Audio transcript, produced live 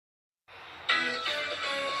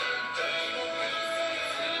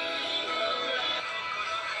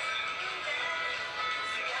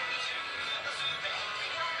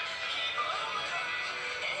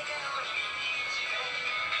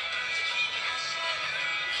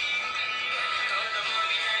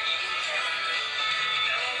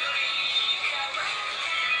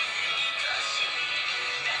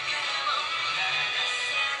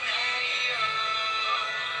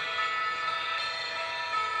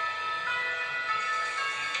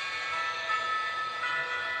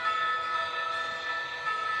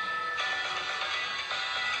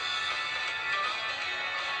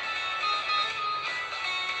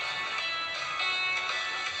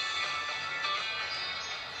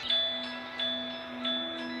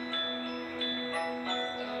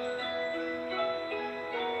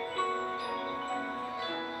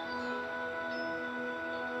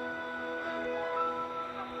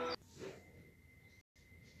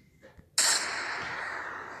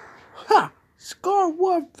Score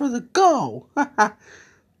one for the goal.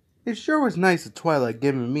 It sure was nice of Twilight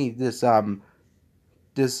giving me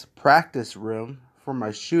this practice room for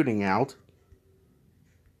my shooting out.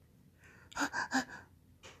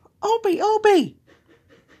 Opie!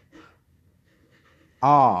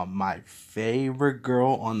 Ah, my favorite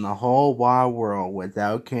girl on the whole wide world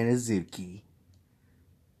without Kanazuki.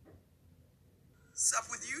 Sup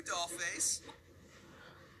with you, dollface?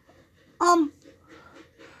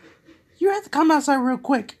 You have to come outside real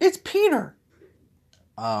quick. It's Peter.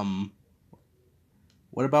 What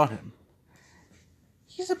about him?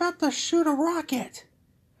 He's about to shoot a rocket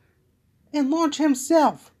and launch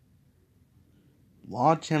himself.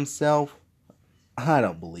 Launch himself? I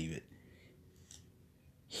don't believe it.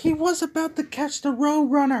 He was about to catch the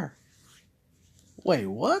Roadrunner. Wait,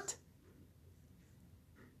 what?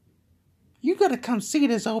 You gotta come see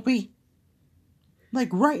this, Opie. Like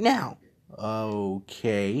right now.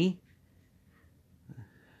 Okay.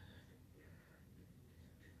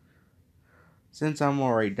 Since I'm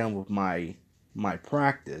already done with my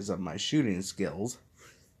practice of my shooting skills,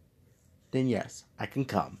 then yes, I can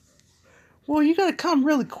come. Well, you gotta come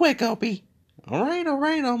really quick, Opie. Alright,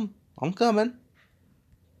 I'm coming.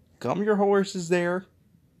 Calm your horses there.